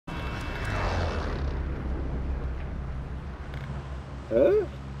Huh?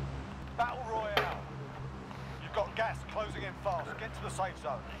 Battle Royale. You've got gas closing in fast. Get to the safe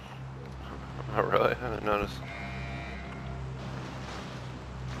zone. Oh, really? I didn't notice.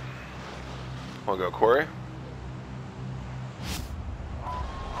 Wanna go quarry?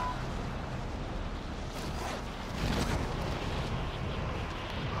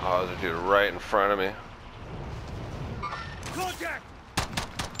 Oh, there's a dude right in front of me. Contact!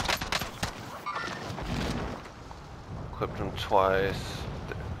 Clipped him twice.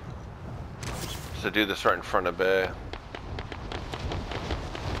 There's a dude that's right in front of Bay.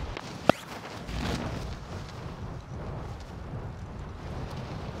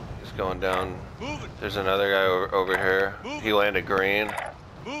 He's going down. Moving. There's another guy over here. Moving. He landed green.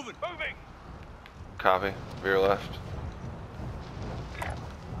 Moving. Moving. Copy. Veer left.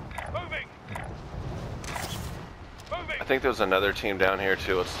 Moving. Moving. I think there's another team down here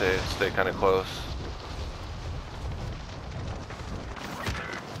too. Let's stay kind of close.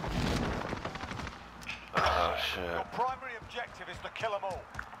 Oh shit. Your primary objective is to kill them all.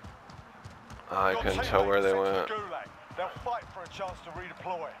 I Your couldn't tell where they teammates went. sent to Gulag. They'll fight for a chance to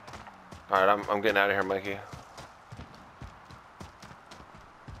redeploy. Alright, I'm getting out of here, Mikey.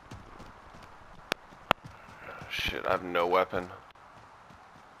 Shit, I have no weapon.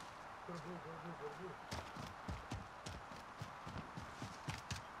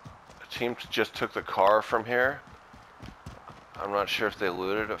 The team just took the car from here. I'm not sure if they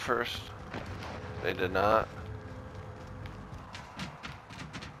looted it first. They did not.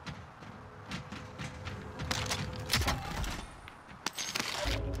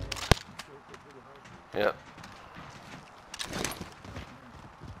 Yep.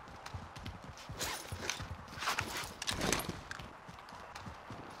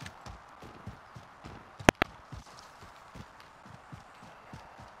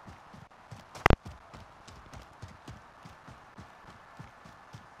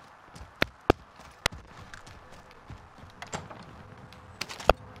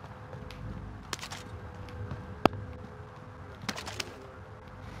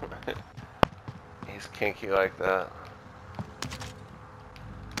 He's kinky like that.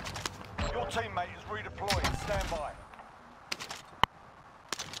 Your teammate is redeployed. Stand by.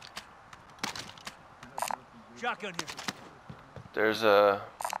 Shotgun here. There's a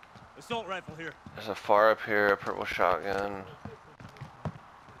Assault rifle here. far up here, a purple shotgun.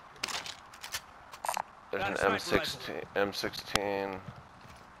 There's an Got a sniper M16.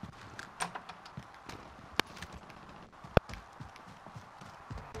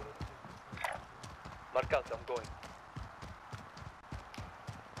 Mark out, I'm going.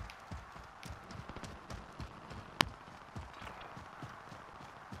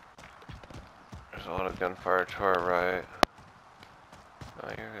 There's a lot of gunfire to our right. Oh,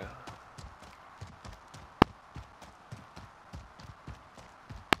 you're good.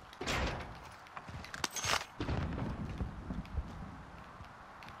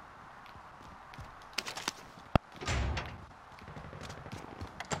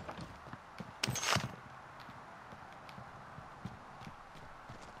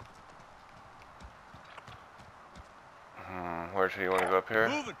 Where do you want to go up here?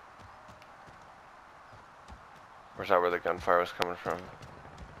 Moving. Or is that where the gunfire was coming from?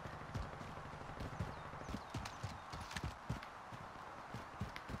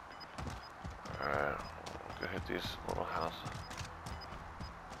 Alright, go hit these little houses.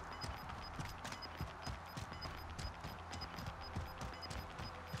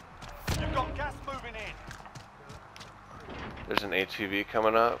 You've got gas moving in. There's an ATV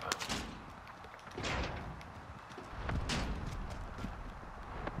coming up.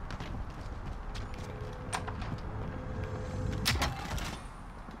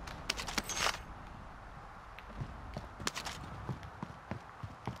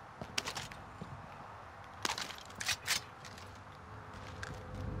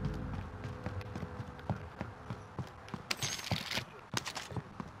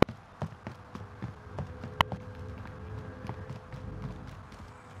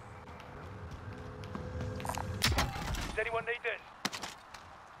 Does anyone need this?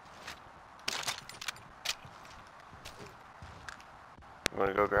 You want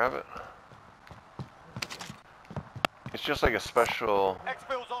to go grab it? It's just like a special.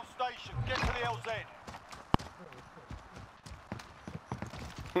 Exfil's on station. Get to the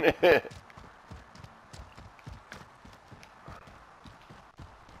LZ.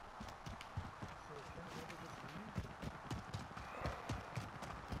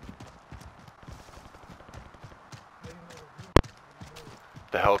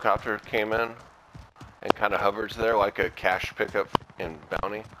 The helicopter came in and kind of hovers there like a cash pickup in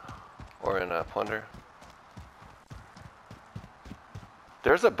Bounty or in Plunder.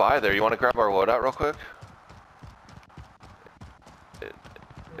 There's a buy there. You want to grab our loadout real quick?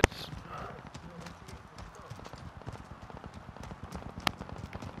 It's...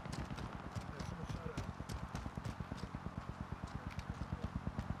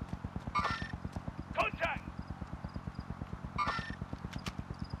 Contact!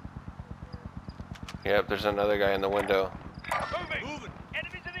 Yep, there's another guy in the window. Moving! Moving!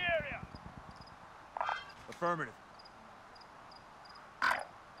 Enemies in the area! Affirmative.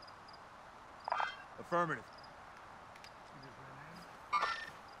 Affirmative.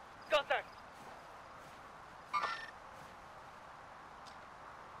 Contact!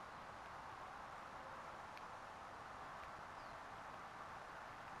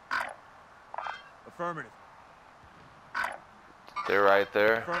 Affirmative. They're right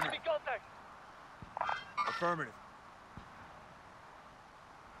there. Affirmative. Enemy contact! Affirmative.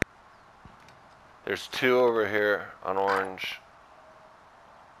 There's two over here on orange.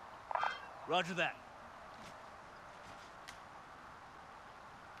 Roger that.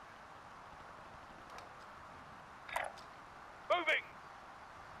 Moving!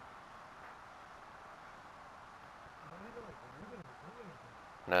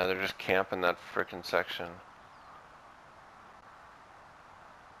 No, they're just camping that frickin' section.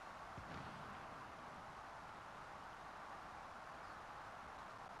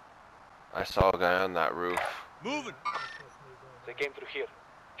 I saw a guy on that roof. Moving. They came through here.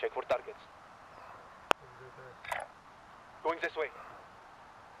 Check for targets. Going this way.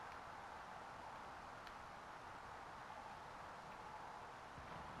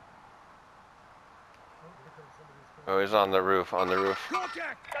 Oh, he's on the roof, on the roof.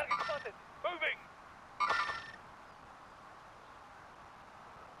 Contact. Target spotted! Moving!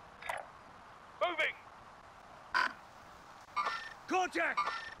 Moving! Contact.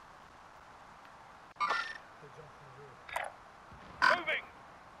 Moving!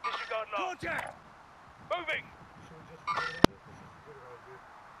 Disregard now. Contact. Moving!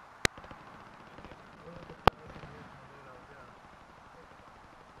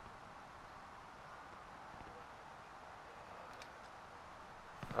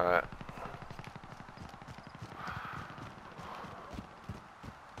 Alright.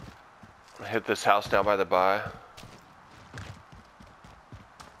 Hit this house down by the buy.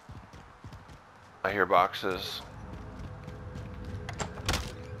 I hear boxes.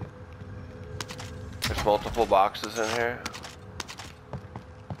 There's multiple boxes in here.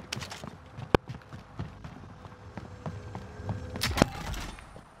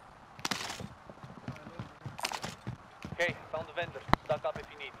 Okay, found the vendor. Stock up if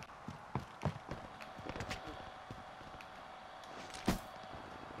you need.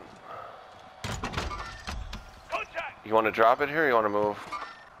 Contact! You want to drop it here or you want to move?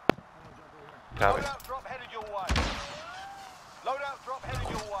 Copy. Loadout drop headed your way. Loadout drop headed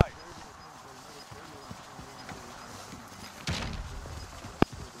your way.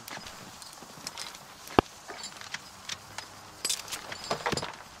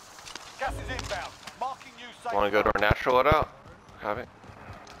 Gas is inbound. Marking you safe. Want to go to our natural loadout? Copy.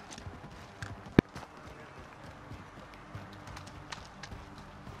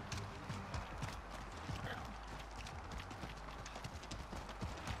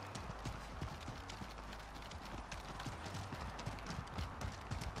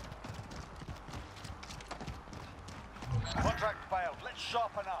 Contract failed. Let's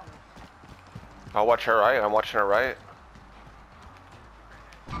sharpen up. I'll watch her right. I'm watching her right.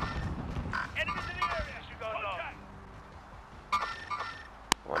 Enemies in the area! Disregard now.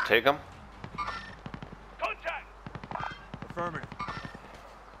 Want to take him? Contact! Affirmative.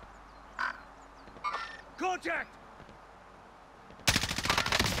 Contact.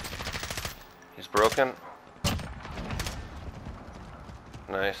 He's broken.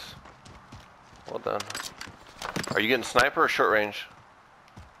 Nice. Well done. Are you getting sniper or short range?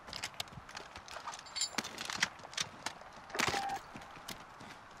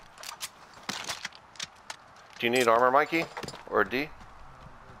 Do you need armor, Mikey? Or a D?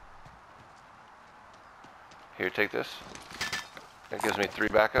 Here, take this. That gives me 3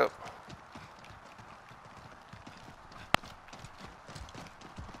 backup.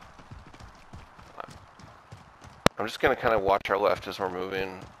 I'm just gonna kind of watch our left as we're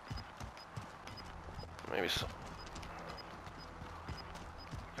moving. Maybe so.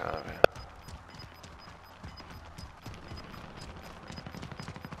 Copy.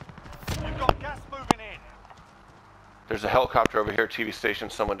 You've got gas moving in. There's a helicopter over here, TV station.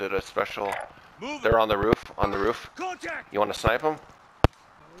 Someone did a special. Moving. They're on the roof. On the roof. Contact. You want to snipe them?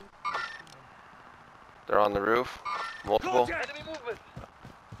 They're on the roof. Multiple. Contact. Enemy movement!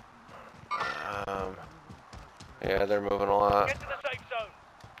 Yeah, they're moving a lot. Get to the safe zone!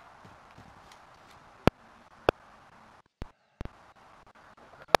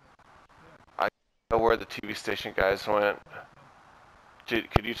 TV station guys went.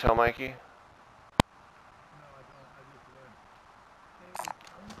 Could you tell Mikey?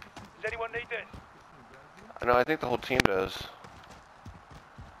 Does anyone need this? No, I think the whole team does.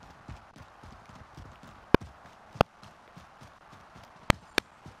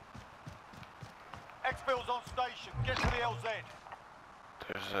 Exfil's on station. Get to the LZ.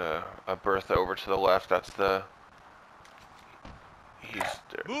 There's a Bertha over to the left. That's the.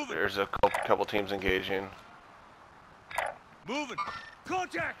 Moving. There's a couple teams engaging. Moving.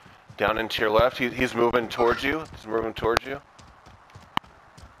 Contact! Down into your left. He's moving towards you. He's moving towards you.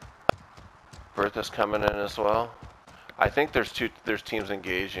 Bertha's coming in as well. I think there's teams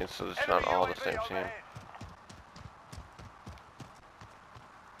engaging, so it's not all the same team.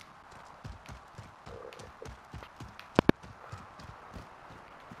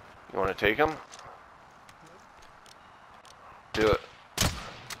 You want to take him? Do it.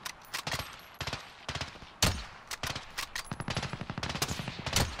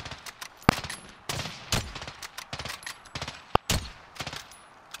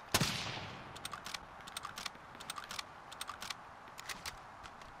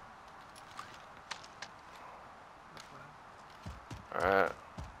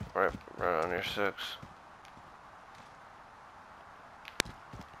 Alright. Right on your 6.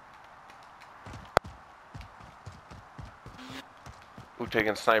 We're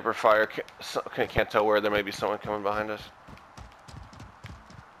taking sniper fire. Can't tell where. There may be someone coming behind us.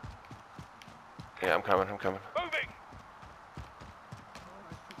 Yeah, I'm coming. Moving!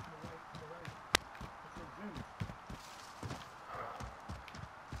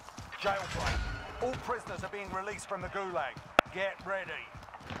 Jailbreak. All prisoners are being released from the gulag. Get ready.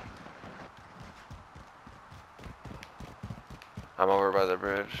 I'm over by the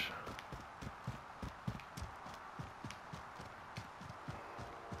bridge.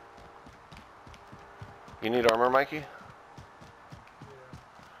 You need armor, Mikey?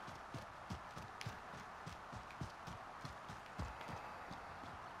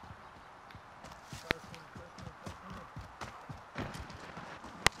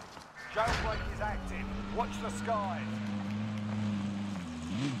 Jailbreak is active. Watch the skies.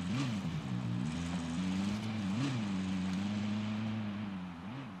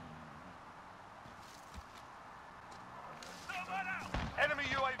 Enemy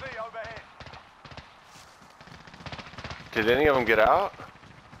UAV overhead. Did any of them get out?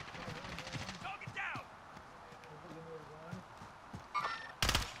 Target down!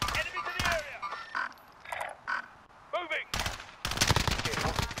 Enemies in the area! Moving!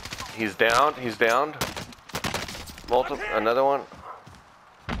 He's down. He's downed. Multiple. Another one.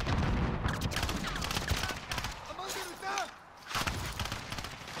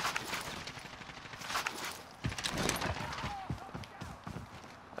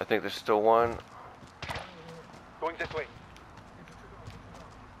 I think there's still one. Going this way.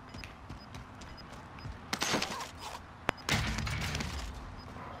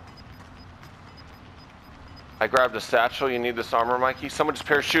 I grabbed a satchel. You need this armor, Mikey. Someone just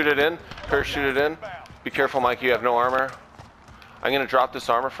parachuted in. Parachuted in. Be careful, Mikey. You have no armor. I'm gonna drop this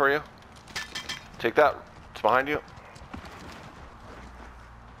armor for you. Take that. It's behind you.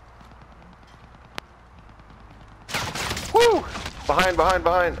 Woo! Behind.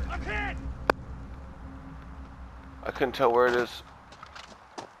 I'm hit! I couldn't tell where it is.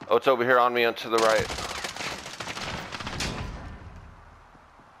 Oh, it's over here on me and to the right.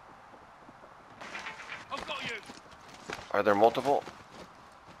 I've got you! Are there multiple?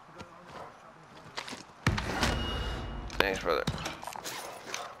 Thanks, brother.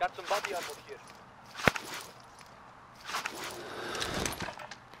 Got some body armor here.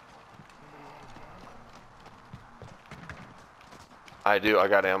 I do. I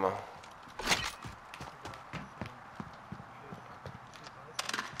got ammo.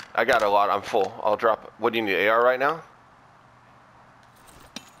 I got a lot. I'm full. I'll drop. What do you need? AR right now?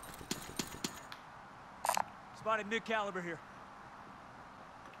 Spotted mid-caliber here.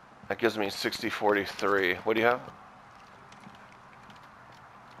 That gives me 60-43. What do you have?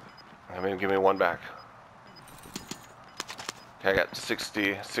 I mean, give me one back. Okay, I got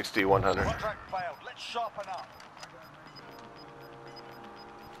 60, 100. Contract failed. Let's sharpen up.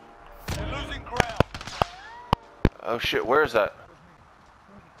 We're losing ground. Oh shit, where is that?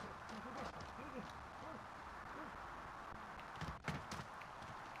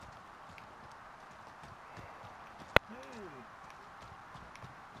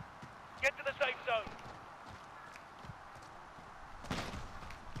 Get to the safe zone.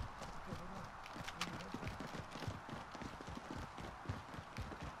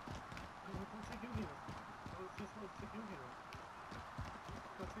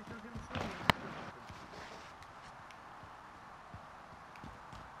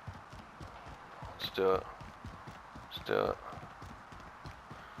 do it. Let's do it.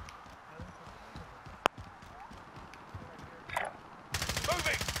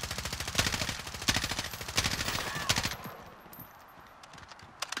 Moving!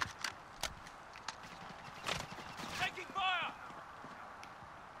 Taking fire!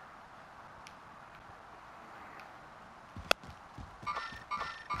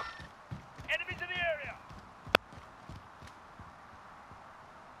 Enemies in the area!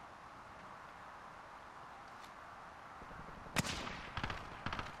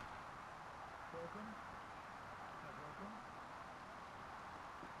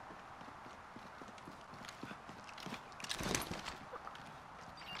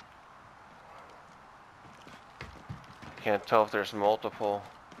 Can't tell if there's multiple.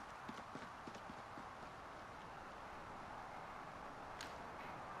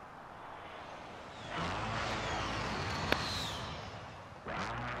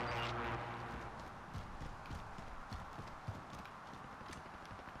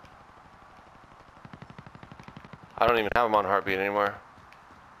 I don't even have him on heartbeat anymore.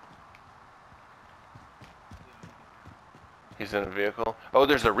 He's in a vehicle. Oh,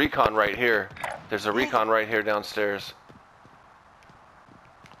 there's a recon right here. There's a recon right here downstairs.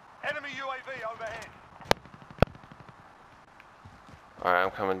 Enemy UAV overhead. Alright, I'm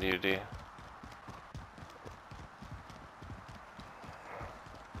coming to you, D.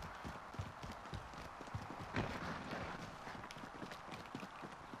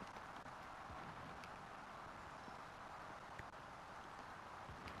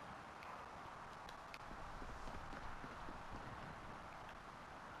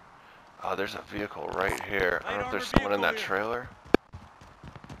 Oh, there's a vehicle right here. I don't know if there's someone in that trailer.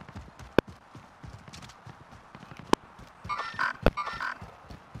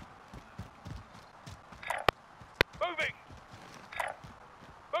 Moving!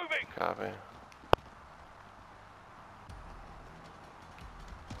 Moving! Copy.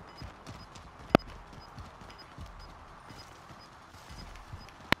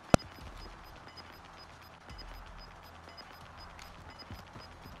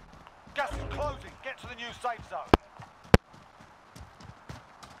 Gas is closing. Get to the new safe zone.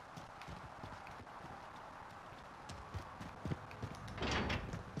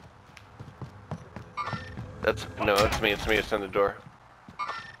 No, it's me. It's me. It's in the door.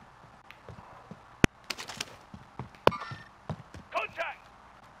 Contact!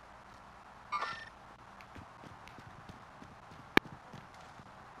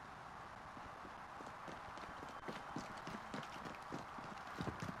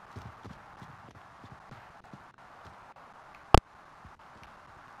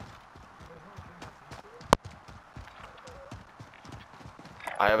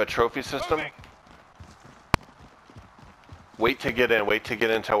 I have a trophy system. Moving! Wait to get in. Wait to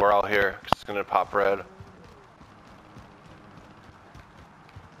get in until we're all here. 'Cause it's gonna pop red.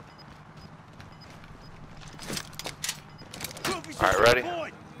 All right, ready?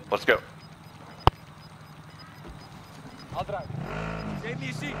 Let's go. I'll drive. Save me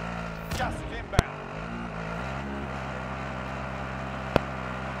a seat. Gas is inbound.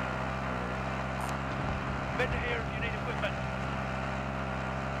 Vendor here if you need equipment.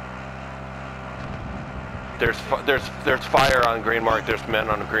 There's fire on green mark. There's men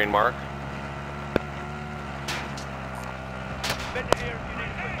on a green mark. Vendor here if you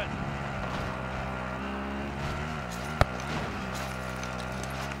need equipment.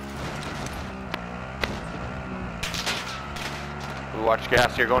 We watch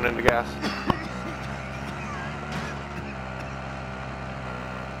gas. You're going into gas.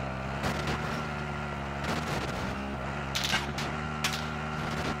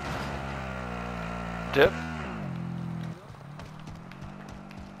 Dip.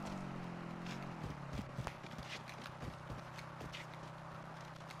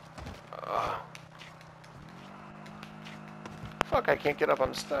 Fuck, I can't get up on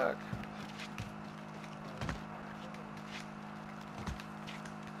the stack.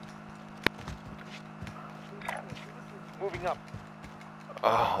 Moving up.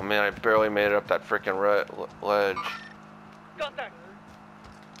 Oh man, I barely made it up that freaking ledge. Contact!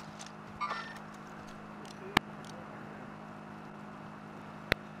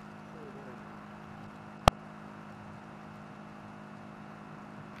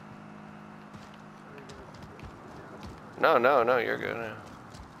 No, you're good.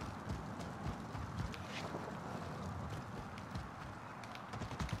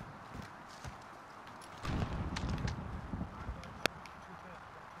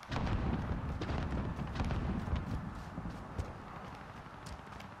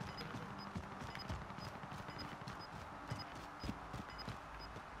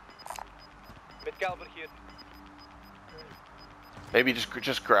 Mid-caliber here. Maybe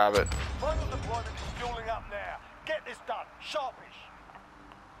just grab it. Final deployment is fueling up now. Get this done. Sharpish.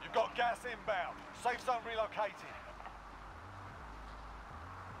 You've got gas inbound. Safe zone relocated.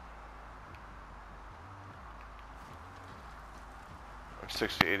 I'm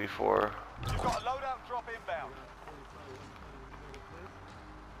 6084. You've got a loadout drop inbound.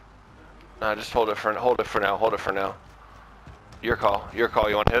 Nah, just hold it for now. Hold it for now. Your call. Your call.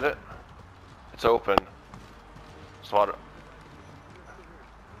 You want to hit it? It's open. Swat it.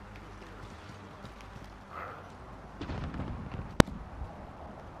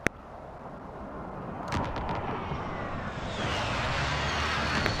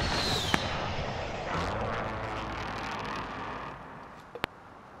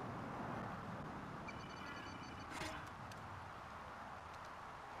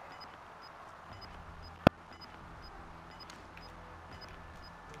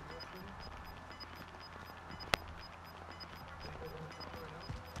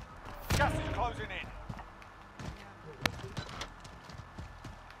 Gas is closing in.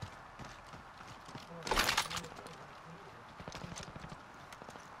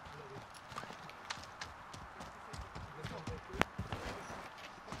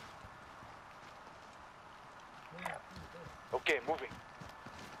 Okay, moving.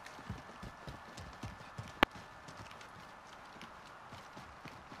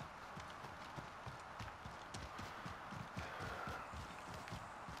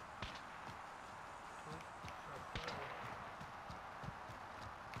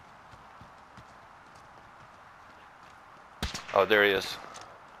 Oh, there he is.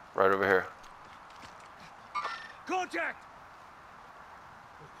 Right over here. Contact!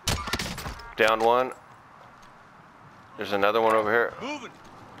 Down one. There's another one over here. Moving.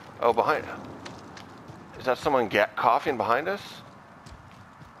 Oh, behind. Is that someone coughing behind us?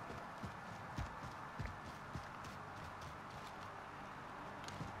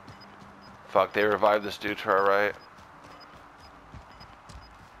 Fuck, they revived this dude to our right.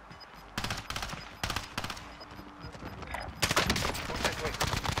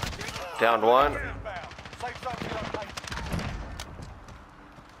 Down one. Inbound. Safe zone relocated.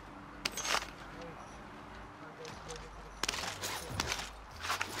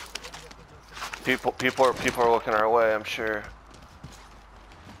 People are looking our way, I'm sure.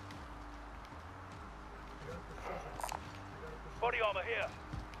 Body armor here.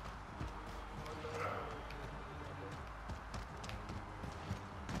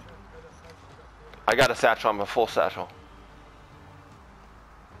 I got a satchel, I'm a full satchel.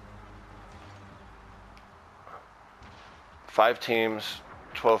 Five teams,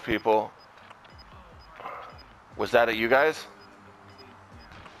 12 people. Was that at you guys?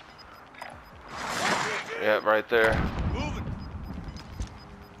 Yeah, right there. Moving.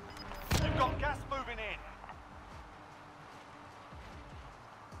 You've got gas moving in.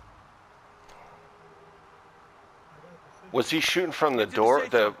 Was he shooting from the door,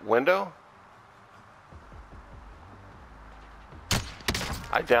 the window?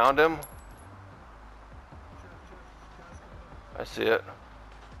 I downed him. I see it.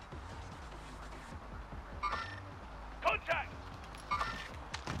 Contact!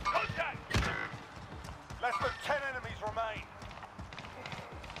 Contact! Less than 10 enemies remain.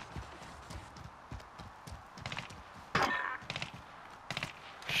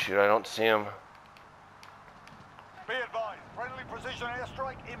 Shoot, I don't see him. Be advised, friendly precision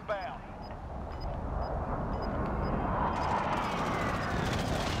airstrike inbound.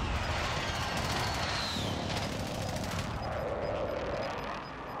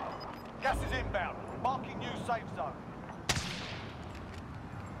 Gas is inbound, marking new safe zone.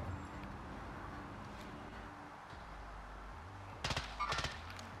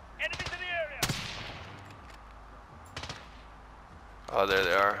 Enemies in the area! Oh, there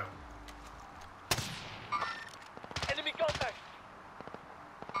they are. Enemy contact!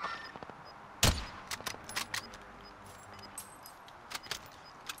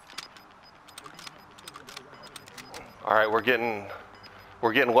 All right, we're getting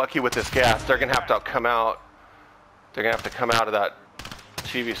lucky with this gas. They're gonna have to come out. They're gonna have to come out of that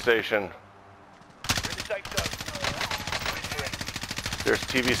TV station. Riverside zone. There's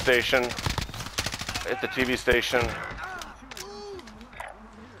TV station. Hit the TV station.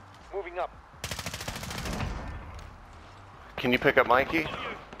 Moving up. Can you pick up Mikey?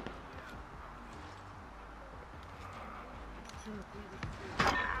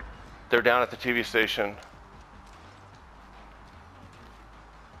 They're down at the TV station.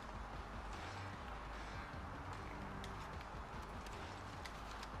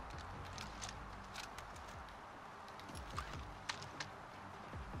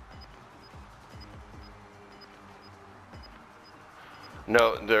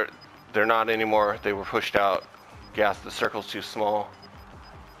 No, they're not anymore. They were pushed out. Gas, the circle's too small.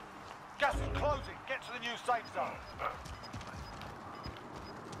 Gas is closing. Get to the new safe zone.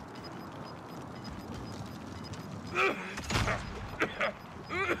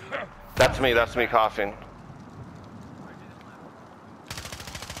 That's me coughing.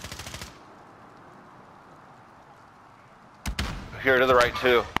 Here to the right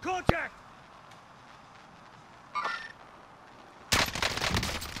too. Contact!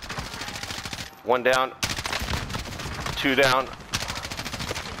 One down. Two down.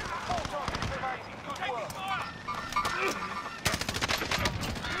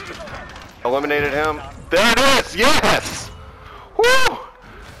 Eliminated him. There it is! Yes! Woo!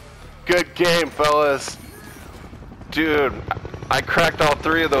 Good game, fellas. Dude, I cracked all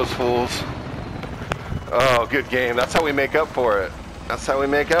three of those fools. Oh, good game. That's how we make up for it. That's how we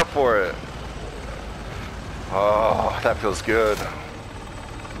make up for it. Oh, that feels good.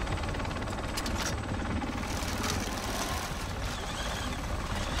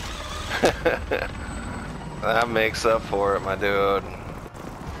 That makes up for it, my dude.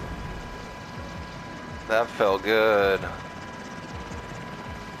 That felt good.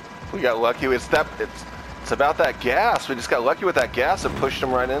 We got lucky. It's about that gas. We just got lucky with that gas and pushed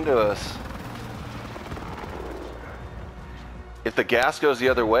them right into us. If the gas goes the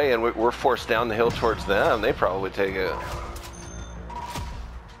other way and we're forced down the hill towards them, they probably take it.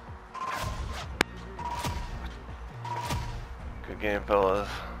 Good game, fellas.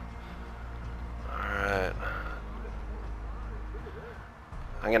 Alright.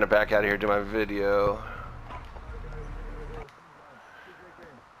 I'm gonna back out of here, do my video.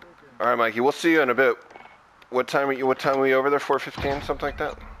 Alright, Mikey, we'll see you in a bit. What time are we over there? 4:15, something like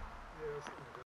that?